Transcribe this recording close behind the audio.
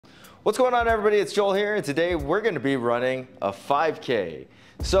What's going on, everybody? It's Joel here, and today we're going to be running a 5K.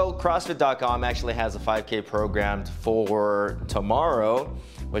 So crossfit.com actually has a 5K programmed for tomorrow,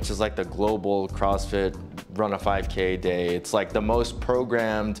 which is like the global CrossFit run a 5K day. It's like the most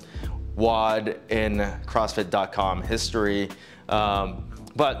programmed WOD in crossfit.com history.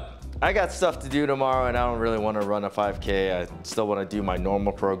 But I got stuff to do tomorrow and I don't really want to run a 5K. I still want to do my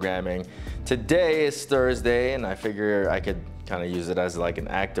normal programming. Today is Thursday and I figure I could kind of use it as like an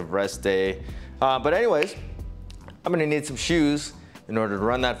active rest day. But anyways, I'm gonna need some shoes in order to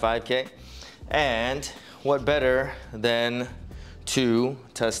run that 5K. And what better than to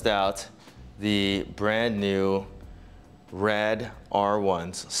test out the brand new RAD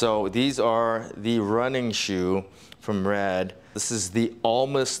R1s. So these are the running shoe from RAD. This is the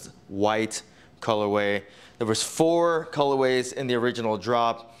almost white colorway. There was 4 colorways in the original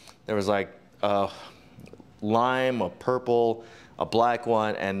drop. There was like lime, a purple, a black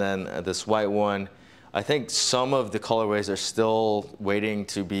one, and then this white one. I think some of the colorways are still waiting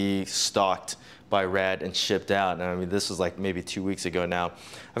to be stocked by RAD and shipped out. And I mean, this was like maybe 2 weeks ago now.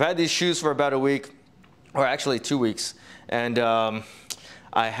 I've had these shoes for about a week, or actually 2 weeks, and I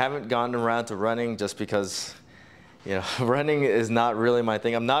haven't gotten around to running just because, you know, running is not really my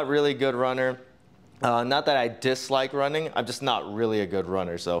thing. I'm not really a good runner. Not that I dislike running, I'm just not really a good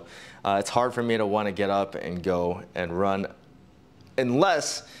runner. So it's hard for me to want to get up and go and run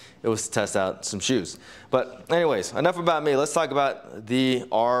unless it was to test out some shoes. But anyways, enough about me. Let's talk about the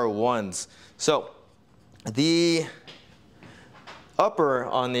R1s. So the upper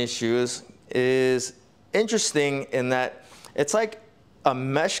on these shoes is interesting in that it's like a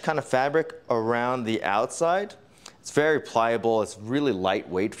mesh kind of fabric around the outside. It's very pliable, it's really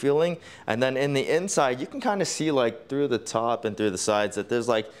lightweight feeling. And then in the inside, you can kind of see like through the top and through the sides that there's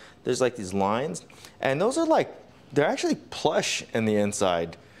like these lines. And those are like, they're actually plush in the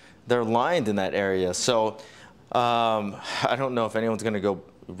inside. They're lined in that area. So I don't know if anyone's gonna go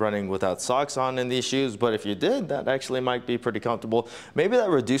running without socks on in these shoes, but if you did, that actually might be pretty comfortable. Maybe that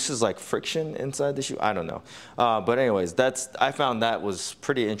reduces like friction inside the shoe, I don't know. But anyways, I found that was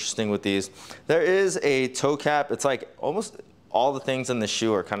pretty interesting with these. There is a toe cap. It's like almost all the things in the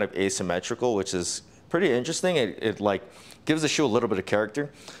shoe are kind of asymmetrical, which is pretty interesting. It like gives the shoe a little bit of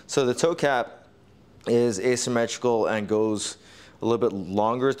character. So the toe cap is asymmetrical and goes a little bit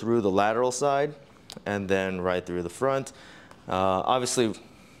longer through the lateral side and then right through the front. Obviously,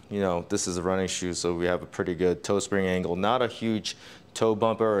 you know, this is a running shoe, so we have a pretty good toe spring angle. Not a huge toe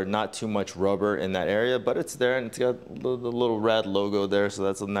bumper or not too much rubber in that area, but it's there and it's got the little RAD logo there, so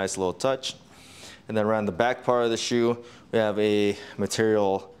that's a nice little touch. And then around the back part of the shoe, we have a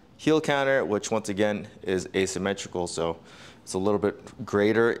material heel counter, which once again is asymmetrical, so it's a little bit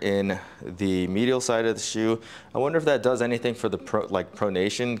greater in the medial side of the shoe. I wonder if that does anything for the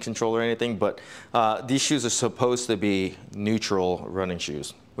pronation control or anything, but these shoes are supposed to be neutral running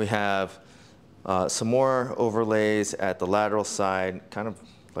shoes. We have some more overlays at the lateral side, kind of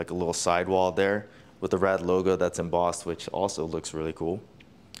like a little sidewall there with the RAD logo that's embossed, which also looks really cool.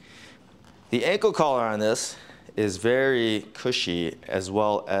 The ankle collar on this is very cushy, as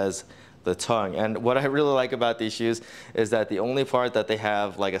well as the tongue. And what I really like about these shoes is that the only part that they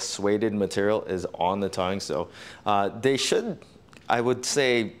have like a suede material is on the tongue. So they should, I would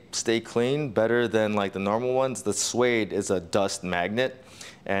say, stay clean better than like the normal ones. The suede is a dust magnet.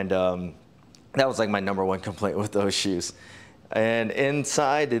 And that was like my #1 complaint with those shoes. And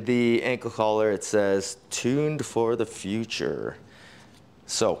inside the ankle collar, it says, "Tuned for the future."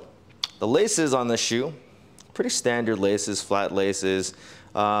 So the laces on this shoe, pretty standard laces, flat laces.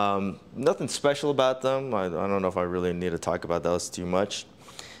 Nothing special about them. I don't know if I really need to talk about those too much.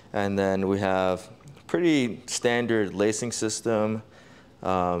 And then we have pretty standard lacing system.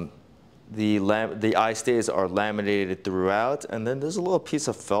 The eye stays are laminated throughout, and then there's a little piece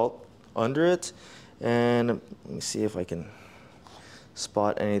of felt under it. And let me see if I can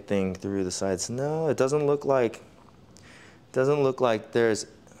spot anything through the sides. No, it doesn't look like there's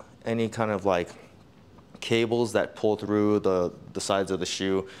any kind of like cables that pull through the sides of the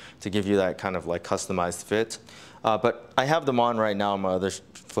shoe to give you that kind of like customized fit. But I have them on right now on my other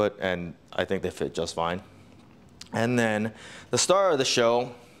foot and I think they fit just fine. And then the star of the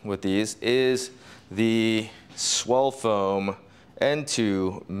show with these is the Swell Foam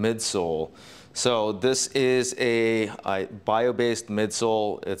N2 midsole. So this is a bio-based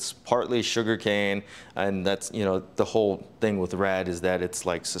midsole. It's partly sugarcane, and that's, you know, the whole thing with RAD is that it's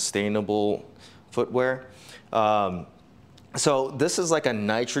like sustainable footwear. So this is like a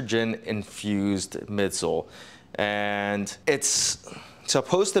nitrogen infused midsole, and it's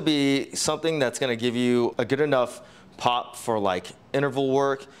supposed to be something that's going to give you a good enough pop for like interval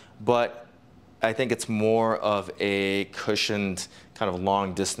work, but I think it's more of a cushioned kind of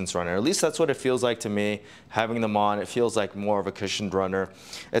long distance runner. At least that's what it feels like to me. Having them on, it feels like more of a cushioned runner.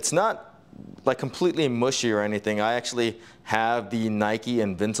 It's not like completely mushy or anything. I actually have the Nike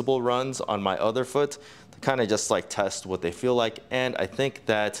Invincible runs on my other foot to kind of just like test what they feel like. And I think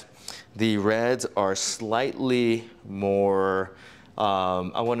that the RADs are slightly more,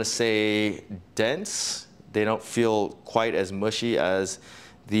 I want to say dense. They don't feel quite as mushy as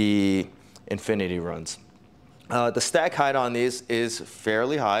the Infinity runs. The stack height on these is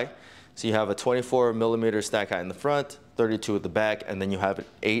fairly high. So you have a 24mm stack height in the front, 32 at the back, and then you have an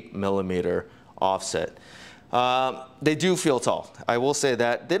 8mm offset. They do feel tall. I will say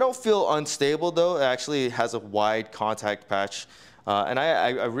that. They don't feel unstable though. It actually has a wide contact patch. And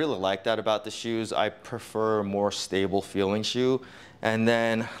I really like that about the shoes. I prefer a more stable feeling shoe. And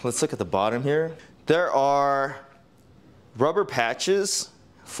then let's look at the bottom here. There are rubber patches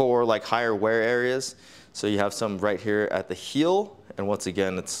for like higher wear areas. So you have some right here at the heel, and once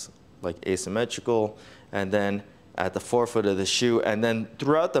again it's like asymmetrical, and then at the forefoot of the shoe, and then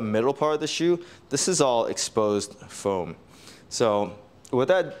throughout the middle part of the shoe, this is all exposed foam. So what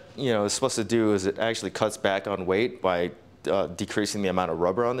that is supposed to do is it actually cuts back on weight by decreasing the amount of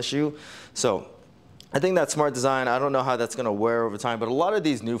rubber on the shoe. So I think that's smart design. I don't know how that's going to wear over time, but a lot of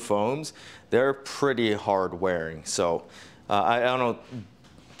these new foams, they're pretty hard wearing. So I don't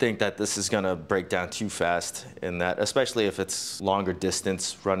think that this is going to break down too fast in that, especially if it's longer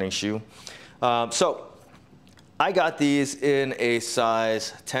distance running shoe. So I got these in a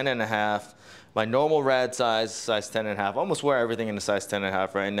size 10.5. My normal RAD size 10.5. Almost wear everything in a size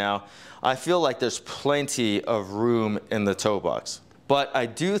 10.5 right now. I feel like there's plenty of room in the toe box. But I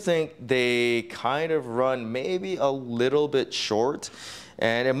do think they kind of run maybe a little bit short.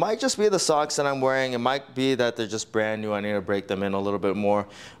 And it might just be the socks that I'm wearing. It might be that they're just brand new. I need to break them in a little bit more.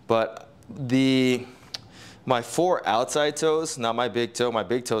 But my 4 outside toes, not my big toe. My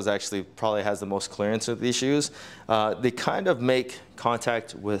big toes actually probably has the most clearance with these shoes. They kind of make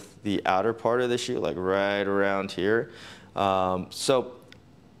contact with the outer part of the shoe, like right around here. So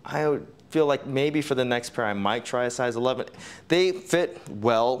I would feel like maybe for the next pair I might try a size 11. They fit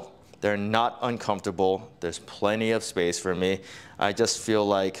well. They're not uncomfortable. There's plenty of space for me. I just feel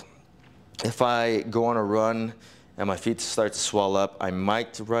like if I go on a run and my feet start to swell up, I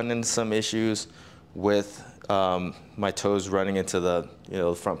might run into some issues with my toes running into the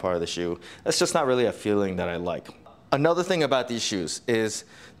the front part of the shoe. That's just not really a feeling that I like. Another thing about these shoes is,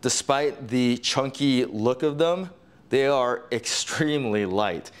 despite the chunky look of them, they are extremely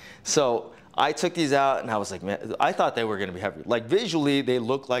light. So I took these out and I was like, man, I thought they were gonna be heavy. Like visually, they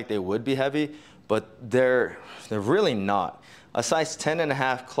look like they would be heavy, but they're really not. A size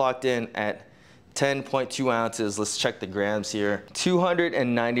 10.5 clocked in at 10.2 ounces. Let's check the grams here.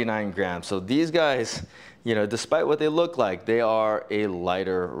 299 grams. So these guys, despite what they look like, they are a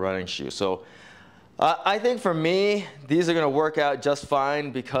lighter running shoe. So I think for me, these are gonna work out just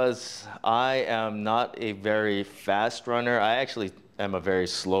fine because I am not a very fast runner. I actually am a very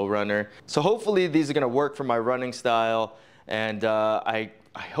slow runner. So hopefully these are gonna work for my running style. And I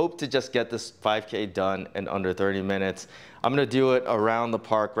hope to just get this 5K done in under 30 minutes. I'm gonna do it around the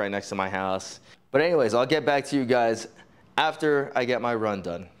park right next to my house. But anyways, I'll get back to you guys after I get my run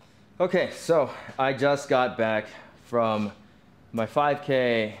done. Okay, so I just got back from my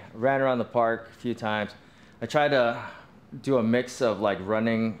 5K, ran around the park a few times. I tried to do a mix of like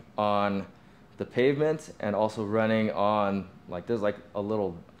running on the pavement and also running on there's like a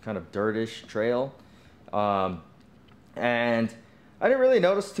little kind of dirtish trail. And I didn't really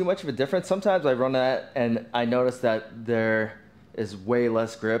notice too much of a difference. Sometimes I run that and I notice that there is way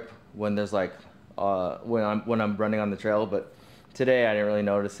less grip when there's when I'm running on the trail, but today I didn't really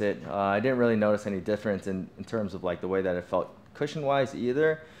notice it. I didn't really notice any difference in terms of the way that it felt cushion-wise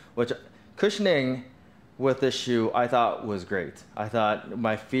either, which cushioning with this shoe I thought was great. I thought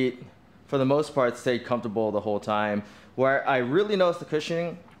my feet, for the most part, stayed comfortable the whole time. Where I really noticed the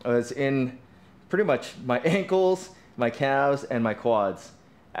cushioning was in pretty much my ankles, my calves, and my quads.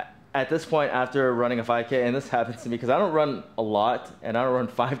 At this point, after running a 5K, and this happens to me because I don't run a lot, and I don't run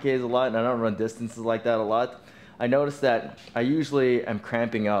 5Ks a lot, and I don't run distances like that a lot, I noticed that I usually am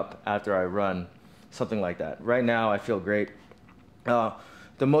cramping up after I run something like that. Right now, I feel great.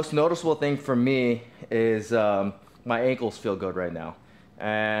 The most noticeable thing for me is my ankles feel good right now.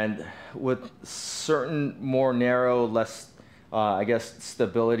 And with certain more narrow, less, I guess,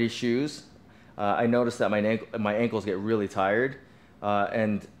 stability shoes, I noticed that my ankles get really tired.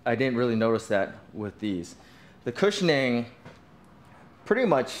 And I didn't really notice that with these. The cushioning, pretty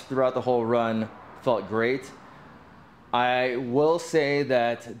much throughout the whole run, felt great. I will say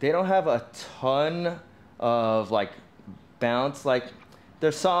that they don't have a ton of like bounce. Like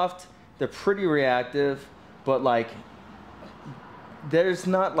they're soft, they're pretty reactive, but like there's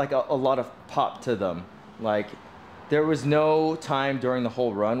not like a lot of pop to them. Like there was no time during the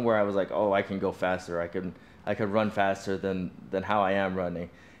whole run where I was like, oh, I can go faster. I could run faster than how I am running.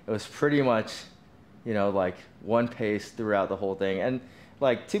 It was pretty much, you know, like one pace throughout the whole thing. And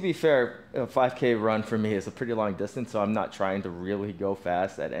like, to be fair, a 5K run for me is a pretty long distance, so I'm not trying to really go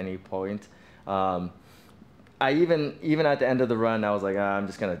fast at any point. I even at the end of the run, I was like, I'm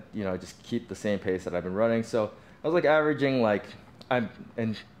just gonna, you know, just keep the same pace that I've been running. So I was like averaging like,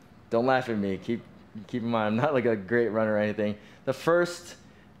 and don't laugh at me, keep in mind, I'm not like a great runner or anything. The first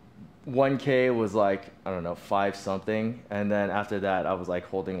 1K was like, I don't know, 5 something. And then after that, I was like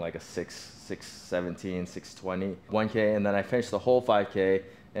holding like a 6:17, 6:20, 1K. And then I finished the whole 5K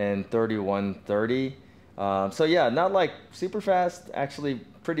in 31:30. So yeah, not like super fast, actually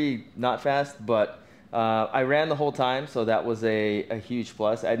pretty not fast, but I ran the whole time. So that was a huge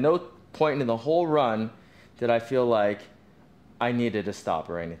plus. At no point in the whole run did I feel like I needed to stop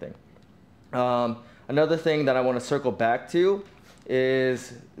or anything. Another thing that I want to circle back to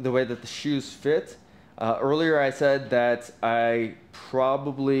is the way that the shoes fit. Earlier I said that I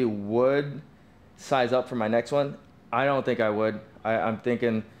probably would size up for my next one. I don't think I would. I'm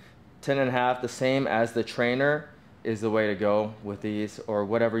thinking 10.5, the same as the trainer, is the way to go with these, or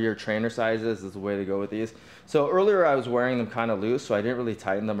whatever your trainer size is the way to go with these. So earlier I was wearing them kind of loose, so I didn't really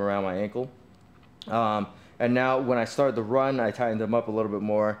tighten them around my ankle. And now when I start the run, I tightened them up a little bit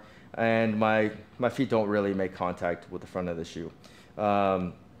more, and my feet don't really make contact with the front of the shoe.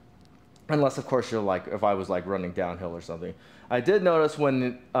 Unless of course you're like, if I was like running downhill or something. I did notice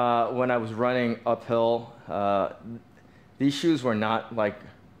when I was running uphill, these shoes were not like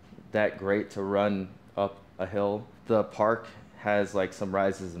that great to run up a hill. The park has like some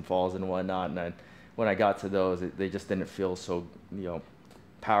rises and falls and whatnot, and when I got to those, they just didn't feel so, you know,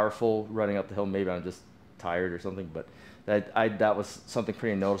 powerful running up the hill. Maybe I'm just tired or something, but that was something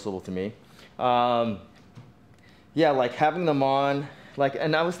pretty noticeable to me. Yeah, like having them on, like,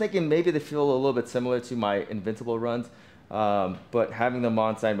 and I was thinking maybe they feel a little bit similar to my Invincible runs, but having them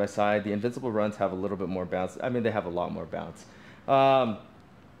on side by side, the Invincible runs have a little bit more bounce. I mean, they have a lot more bounce.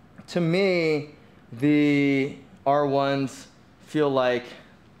 To me, the R1s feel like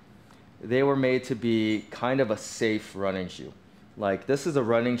they were made to be kind of a safe running shoe. Like, this is a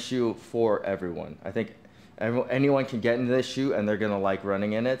running shoe for everyone. I think anyone can get into this shoe and they're gonna like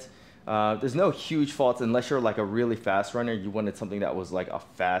running in it. There's no huge faults unless you're like a really fast runner. You wanted something that was like a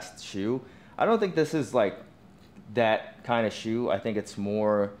fast shoe. I don't think this is like that kind of shoe. I think it's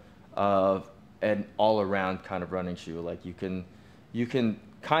more of an all-around kind of running shoe. Like you can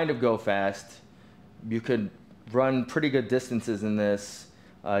kind of go fast. You could run pretty good distances in this.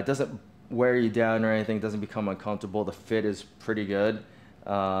 It doesn't wear you down or anything. It doesn't become uncomfortable. The fit is pretty good,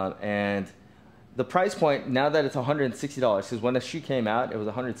 and the price point, now that it's $160, because when the shoe came out, it was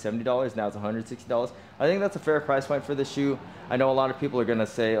 $170, now it's $160. I think that's a fair price point for the shoe. I know a lot of people are gonna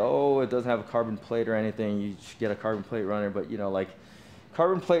say, oh, it doesn't have a carbon plate or anything, you should get a carbon plate runner, but you know, like,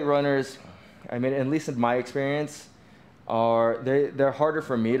 carbon plate runners, I mean, at least in my experience, they're harder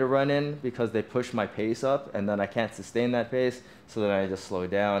for me to run in because they push my pace up, and then I can't sustain that pace, so then I just slow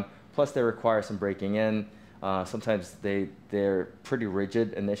down. Plus, they require some braking in. Sometimes they're pretty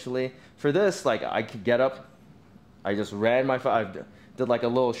rigid initially. For this, like, I could get up, I just ran I did like a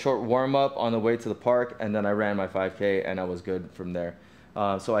little short warm up on the way to the park, and then I ran my 5K and I was good from there.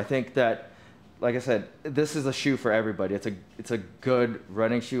 So I think that, like I said, this is a shoe for everybody. It's a good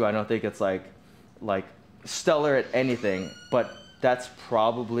running shoe. I don't think it's like stellar at anything, but that's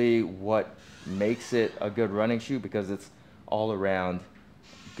probably what makes it a good running shoe, because it's all around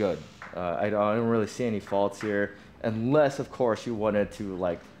good. I don't really see any faults here, unless of course you wanted to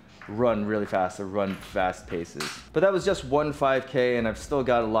like run really fast or run fast paces. But that was just one 5K, and I've still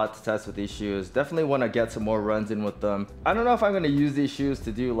got a lot to test with these shoes. Definitely want to get some more runs in with them. I don't know if I'm going to use these shoes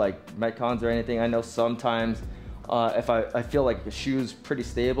to do like Metcons or anything. I know sometimes if I feel like the shoe's pretty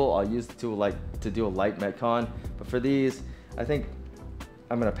stable, I'll use it to do a light Metcon. But for these, I think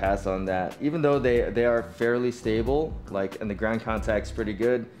I'm gonna pass on that. Even though they are fairly stable, like, and the ground contact's pretty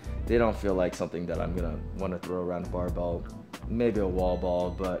good, they don't feel like something that I'm gonna want to throw around a barbell. Maybe a wall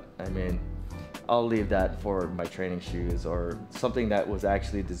ball, but I mean, I'll leave that for my training shoes or something that was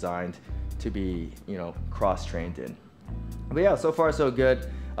actually designed to be, you know, cross-trained in. But yeah, so far so good.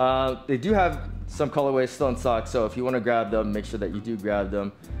 They do have some colorways still in stock, so if you want to grab them, make sure that you do grab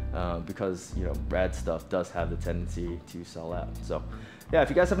them, because, you know, RAD stuff does have the tendency to sell out. So yeah, if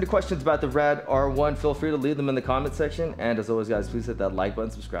you guys have any questions about the RAD R1, feel free to leave them in the comment section. And as always, guys, please hit that like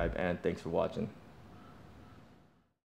button, subscribe, and thanks for watching.